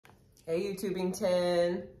Hey,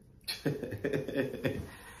 YouTubington.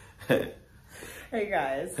 Hey,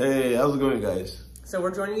 guys. Hey, how's it going, guys? So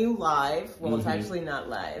we're joining you live. Well, it's actually not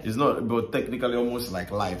live. It's not, but technically almost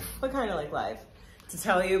like live. But kind of like live. To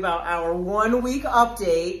tell you about our 1 week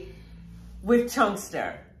update with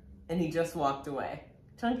Chunkster. And he just walked away.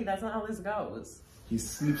 Chunky, that's not how this goes. He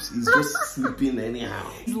sleeps, he's just sleeping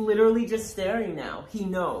anyhow. He's literally just staring now. He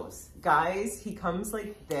knows. Guys, he comes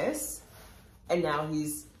like this, and now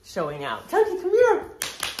he's showing out. Chunky, come here.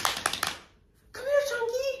 Come here,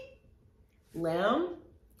 Chunky. Lamb,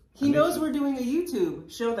 he knows we're doing a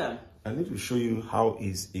YouTube. Show them. I need to show you how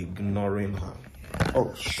he's ignoring her.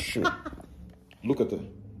 Oh, shit. Look at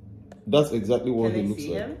him. That's exactly what he looks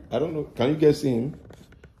like. Him? I don't know. Can you guys see him?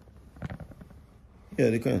 Yeah,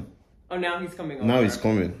 they can. Oh, now he's coming over. Now he's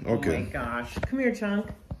coming. Okay. Oh my gosh. Come here, Chunk.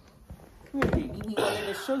 Come here, baby. We wanted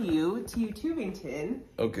to show you to YouTubington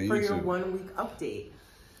Okay, for YouTube. your 1 week update.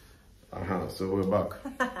 So we're back.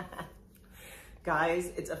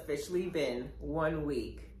 Guys, it's officially been 1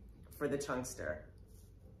 week for the Chunkster.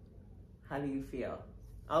 How do you feel?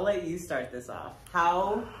 I'll let you start this off.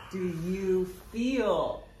 How do you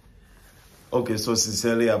feel? Okay, so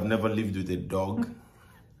sincerely, I've never lived with a dog.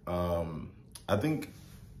 I think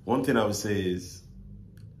one thing I would say is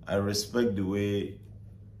I respect the way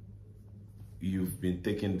you've been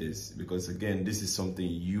taking this, because again, this is something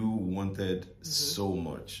you wanted so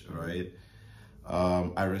much, right?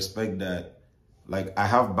 I respect that. Like, I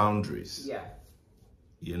have boundaries. Yeah.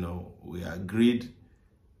 You know, we agreed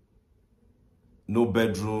no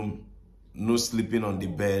bedroom, no sleeping on the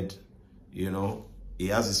bed, you know. He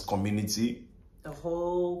has his community. The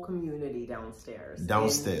whole community downstairs.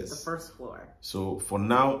 Downstairs. The first floor. So for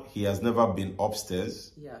now, he has never been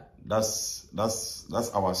upstairs. Yeah. That's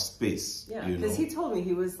our space. Yeah, you because know? he told me,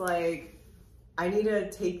 he was like, I need to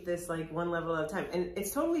take this like one level at a time. And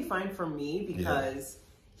it's totally fine for me because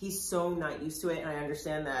he's so not used to it. And I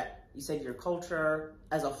understand that you said your culture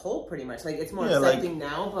as a whole pretty much. Like, it's more accepting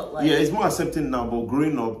now, but like... Yeah, it's more accepting now, but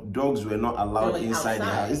growing up, dogs were not allowed like inside the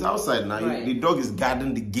outside. house. It's outside now. Right. The dog is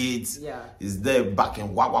guarding the gates. Yeah. Is there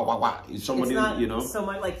barking, wah, wah, wah, wah. If somebody, It's not you know... so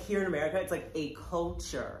much like here in America, it's like a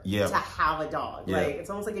culture Yeah. to have a dog. Yeah. Like, it's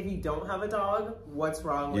almost like if you don't have a dog, what's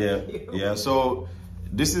wrong with you? Yeah, so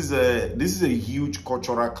this is a huge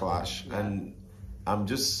cultural clash, and I'm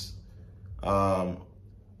just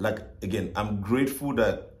like, again, I'm grateful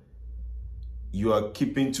that you are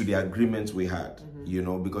keeping to the agreements we had, you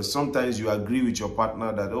know, because sometimes you agree with your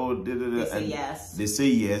partner that, oh, They say yes. They say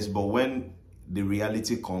yes, but when the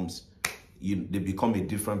reality comes, they become a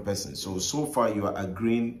different person. So far you are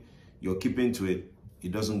agreeing, you're keeping to it.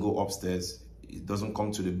 It doesn't go upstairs. It doesn't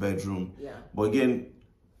come to the bedroom. Yeah. But again,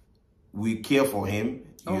 we care for him.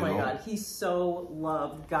 Oh my God, he's so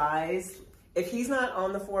loved, guys. If he's not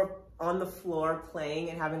on the floor playing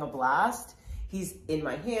and having a blast, he's in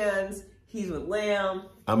my hands. He's with Lamb.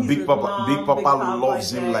 And Big Papa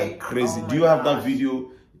loves him like crazy. Do you have that video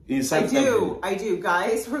inside? I do.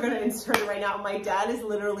 Guys, we're going to insert it right now. My dad is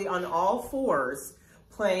literally on all fours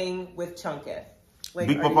playing with Chunketh. Like,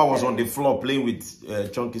 Big Papa was on the floor playing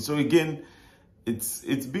with Chunky. So again,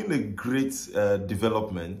 it's been a great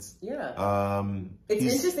development. Yeah. It's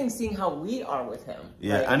interesting seeing how we are with him.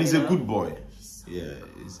 Yeah, like, and he's a good boy. Yeah,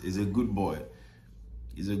 he's a good boy.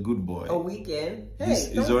 He's a good boy. A weekend.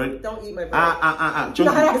 Hey, don't eat my boy.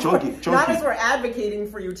 Chunky. Not as we're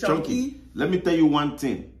advocating for you, Chunky. Let me tell you one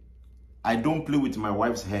thing. I don't play with my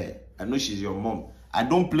wife's hair. I know she's your mom. I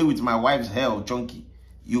don't play with my wife's hair, Chunky.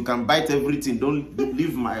 You can bite everything. Don't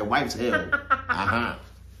leave my wife's hair.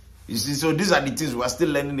 You see, so these are the things we are still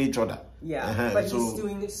learning each other. Yeah, but he's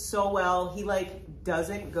doing so well. He like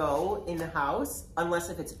doesn't go in the house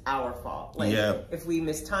unless if it's our fault. Like if we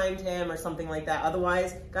mistimed him or something like that.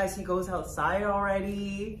 Otherwise, guys, he goes outside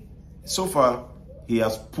already. So far, he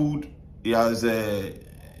has pooped. He has he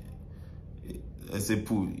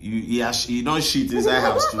don't shit inside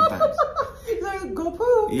house 2 times. He's like, go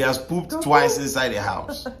poop. He has pooped twice inside the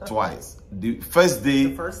house. Twice. The first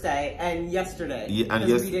day, and yesterday. And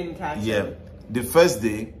we didn't catch him. The first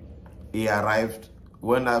day he arrived,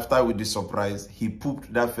 when after with the surprise, he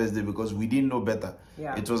pooped that first day because we didn't know better.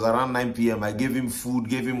 Yeah. It was around 9 p.m. I gave him food,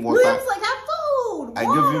 gave him water. Liam's like, have food,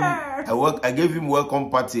 water. I gave him welcome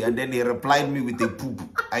party, and then he replied me with a poop.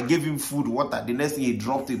 I gave him food, water. The next thing he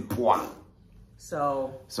dropped it, poor.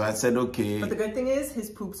 So I said, okay. But the good thing is his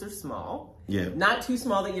poops are small. Yeah. Not too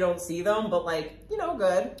small that you don't see them, but like, you know,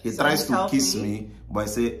 good. He tries to kiss me, but I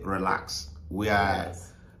say, relax. We are...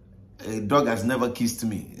 A dog has never kissed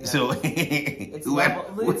me. Yeah. So... it's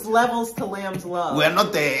levels to Lamb's love. We're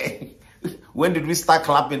not when did we start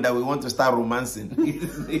clapping that we want to start romancing?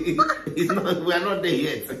 It's not, we're not there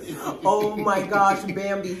yet. Oh my gosh,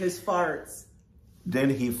 Bambi, his farts. Then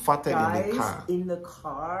he farted in the car. In the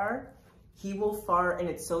car, he will fart and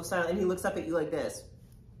it's so silent. And he looks up at you like this.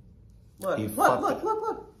 Look,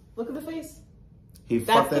 look at the face.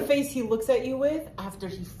 That's the face he looks at you with after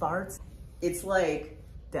he farts. It's like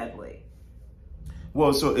deadly.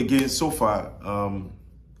 Well, so again, so far,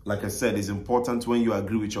 like I said, it's important when you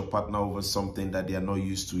agree with your partner over something that they are not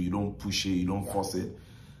used to. You don't push it, you don't force it.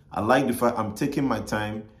 I like the fact I'm taking my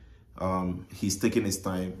time. He's taking his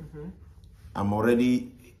time.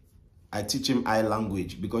 I teach him eye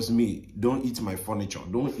language because don't eat my furniture.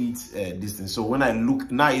 Don't eat this thing. So when I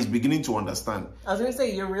look, now he's beginning to understand. I was going to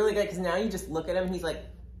say, you're really good because now you just look at him and he's like.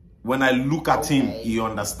 When I look at him, he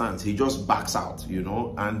understands. He just backs out, you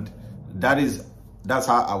know, and that's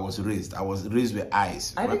how I was raised. I was raised with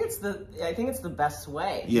eyes. I think it's the best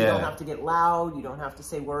way. Yeah. You don't have to get loud. You don't have to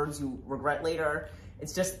say words you regret later.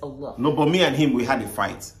 It's just a look. No, but me and him, we had a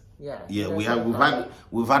fight. Yeah, we've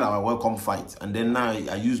had our welcome fight, and then now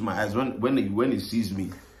I use my eyes when he sees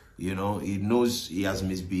me, you know, he knows he has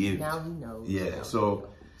misbehaved. Now he knows. Yeah, so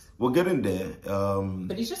we're getting there.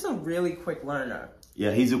 But he's just a really quick learner.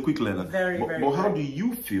 Yeah, he's a quick learner. Very. But how do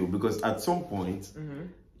you feel? Because at some point,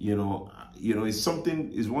 you know, it's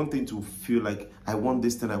one thing to feel like I want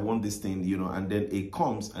this thing, you know, and then it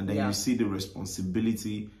comes, and then you see the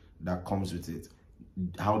responsibility that comes with it.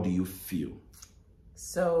 How do you feel?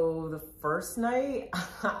 So the first night,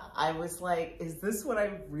 I was like, is this what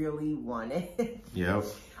I really wanted? Yep.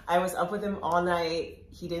 I was up with him all night.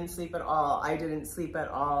 He didn't sleep at all. I didn't sleep at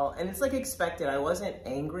all. And it's like expected. I wasn't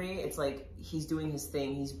angry. It's like he's doing his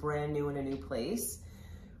thing. He's brand new in a new place.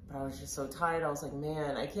 But I was just so tired. I was like,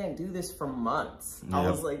 man, I can't do this for months. Yep. I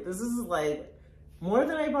was like, this is like more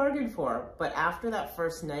than I bargained for. But after that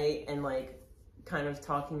first night and like kind of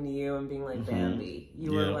talking to you and being like, Bambi,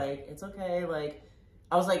 you were like, it's okay. Like,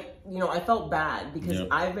 I was like, you know, I felt bad because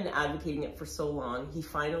I've been advocating it for so long. He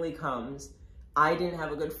finally comes. I didn't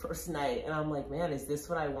have a good first night. And I'm like, man, is this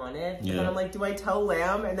what I wanted? And then I'm like, do I tell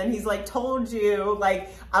Lamb? And then he's like, told you. Like,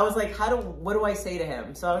 I was like, what do I say to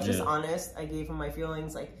him? So I was just honest. I gave him my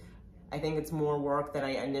feelings. Like, I think it's more work than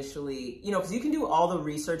I initially, you know, because you can do all the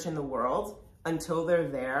research in the world until they're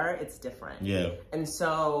there. It's different. Yeah. And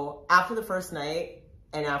so after the first night,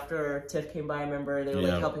 and after Tiff came by, I remember they were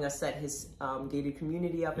like helping us set his gated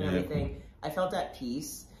community up and everything. I felt at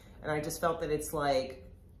peace. And I just felt that it's like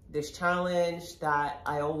this challenge that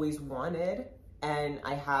I always wanted. And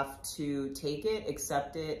I have to take it,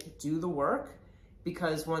 accept it, do the work.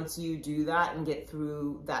 Because once you do that and get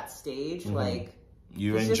through that stage, like,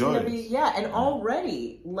 you enjoy it. And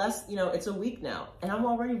already you know, it's a week now. And I'm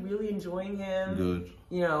already really enjoying him. Good.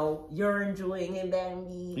 You know, you're enjoying him,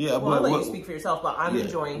 Bambi. Yeah, well, I'll let you speak for yourself, but I'm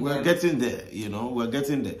enjoying him. We're getting there, you know, we're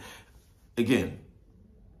getting there. Again,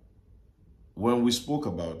 when we spoke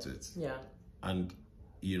about it, and,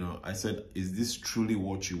 you know, I said, is this truly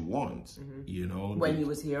what you want? You know, when he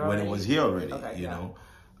was here already? When he was here already, okay, you know.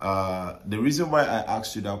 The reason why I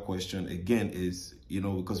asked you that question again is, you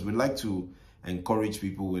know, because we like to encourage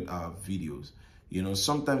people with our videos. You know,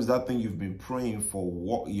 sometimes that thing you've been praying for,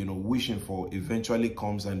 what, you know, wishing for eventually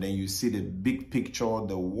comes, and then you see the big picture,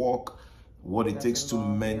 the work, what it takes to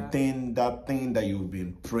maintain that thing that you've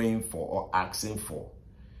been praying for or asking for.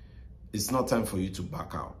 It's not time for you to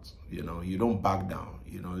back out. You know, you don't back down,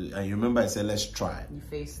 you know. And you remember I said, let's try. You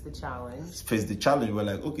face the challenge. Face the challenge. We're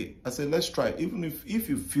like, okay. I said, let's try. Even if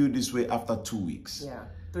you feel this way after 2 weeks. Yeah.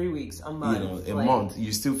 3 weeks, a month. You know, a month,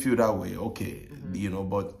 you still feel that way. Okay. You know,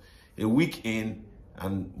 but a week in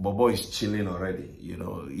and Bobo is chilling already. You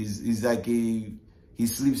know, he's like he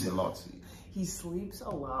sleeps a lot. He sleeps a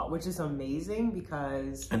lot, which is amazing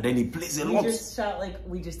because... And then he plays a lot.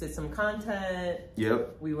 We just did some content.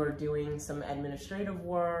 Yep. We were doing some administrative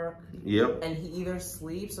work. Yep. And he either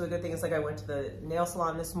sleeps, so the good thing is, like, I went to the nail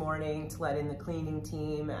salon this morning to let in the cleaning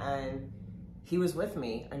team, and he was with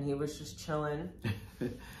me, and he was just chilling.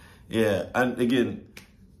 Yeah, and again,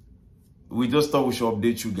 we just thought we should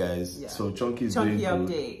update you guys. Yeah. So Chunky's doing good.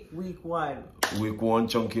 Chunky update, week 1. Week 1,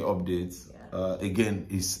 Chunky updates. Again,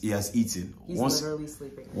 he has eaten. He's literally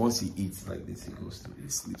sleeping. Once he eats like this, he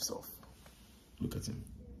sleeps off. Look at him.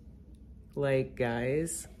 Like,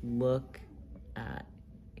 guys, look at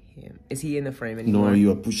him. Is he in the frame anymore? No,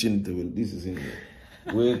 you are pushing this is him.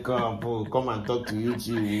 Wake up, come and talk to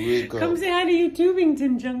YouTube. Wake up. Come say hi to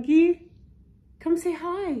YouTubington, Junkie. Come say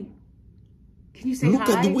hi. Can you say hi? Look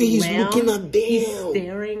at the way he's looking at them. He's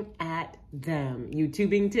staring at them.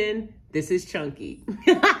 YouTubington, this is Chunky.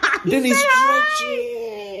 Then he's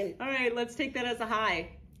stretching. All right, let's take that as a hi.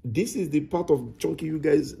 This is the part of Chunky you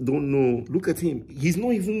guys don't know. Look at him. He's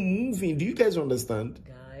not even moving. Do you guys understand?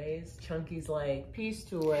 Guys, Chunky's like, peace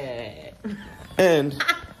to it. And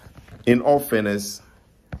in all fairness,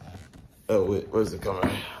 oh wait, where's the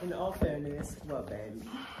camera? In all fairness, what, Pandy?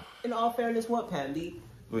 In all fairness, what, Pandy?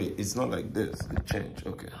 Wait, it's not like this. It changed.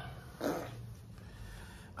 Okay.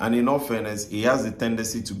 And in all fairness, he has a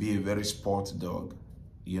tendency to be a very sport dog,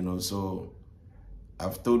 you know. So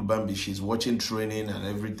I've told Bambi she's watching training and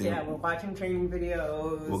everything. Yeah, we're watching training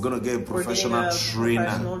videos. We're gonna get a professional trainer.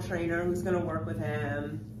 Professional trainer who's gonna work with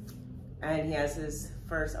him, and he has his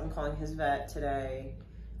first. I'm calling his vet today,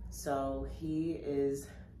 so he is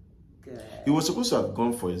good. He was supposed to have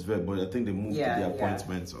gone for his vet, but I think they moved the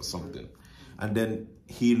appointments or something. And then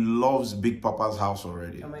he loves Big Papa's house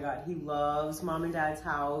already. Oh my God, he loves Mom and Dad's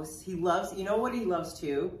house. He loves, you know what he loves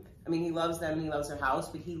too? I mean, he loves them and he loves their house,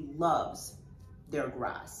 but he loves their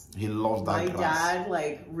grass. He loves that grass. My dad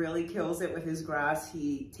like really kills it with his grass.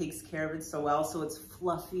 He takes care of it so well. So it's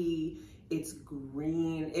fluffy, it's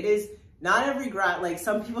green. It is not every grass, like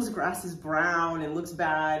some people's grass is brown and looks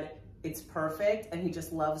bad. It's perfect. And he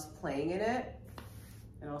just loves playing in it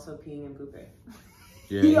and also peeing and pooping.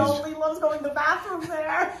 Yeah, he only loves going to the bathroom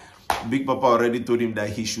there. Big Papa already told him that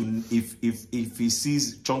he should, if he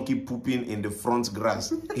sees Chunky pooping in the front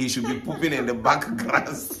grass, he should be pooping in the back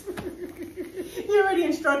grass. He already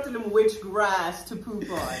instructed him which grass to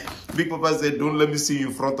poop on. Big Papa said, don't let me see you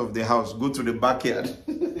in front of the house. Go to the backyard.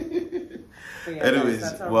 Yeah, anyways,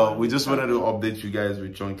 well, we just wanted to update you guys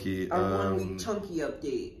with Chunky. Our 1 week Chunky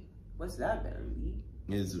update. What's that, man?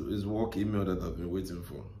 It's work email that I've been waiting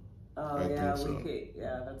for. Oh, yeah,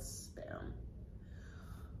 yeah, that's spam.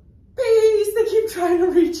 Please, they keep trying to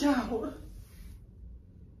reach out.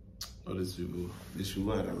 Oh, these people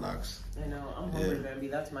go and relax. I know, I'm hungry, baby.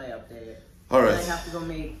 That's my update. All right. I have to go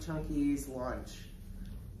make Chunky's lunch.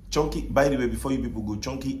 Chunky, by the way, before you people go,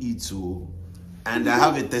 Chunky eats, and I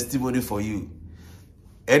have a testimony for you.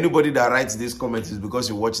 Anybody that writes this comment is because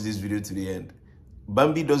you watch this video to the end.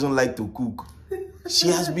 Bambi doesn't like to cook. She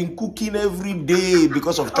has been cooking every day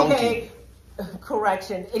because of Chunky. Okay,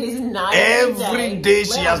 correction. It is not every day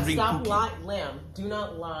she has been cooking. Stop Lamb, do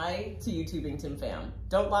not lie to YouTubington fam.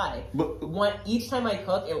 Don't lie. But each time I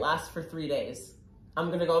cook, it lasts for 3 days. I'm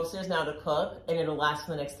going to go upstairs now to cook, and it'll last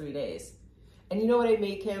for the next 3 days. And you know what I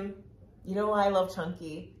make him? You know why I love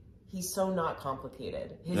Chunky? He's so not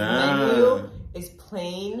complicated. His menu is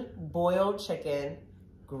plain boiled chicken,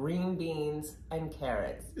 green beans, and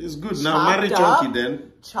carrots. It's good. Now marry Chunky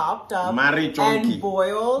then. Chopped up. Marry Chunky. And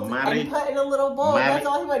boiled. And put in a little bowl. That's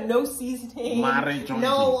all he wants. No seasoning. Marry Chunky.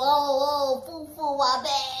 No,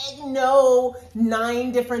 foo-foo-wa-bag. No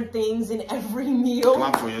 9 different things in every meal.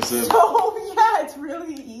 Clap for yourself. So, yeah, it's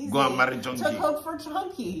really easy. Go and marry Chunky. To cook for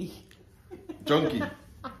Chunky. Chunky,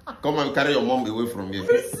 come and carry your mom away from here.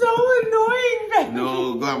 You're so annoying, baby.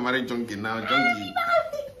 No, go and marry Chunky now. Chunky.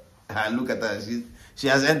 Look at her. She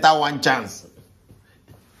has entered one chance.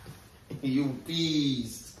 You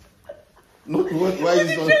peace. No, why is that?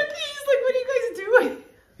 He's like, what are you guys doing?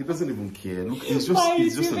 He doesn't even care. Look, he's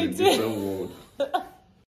just in a different world.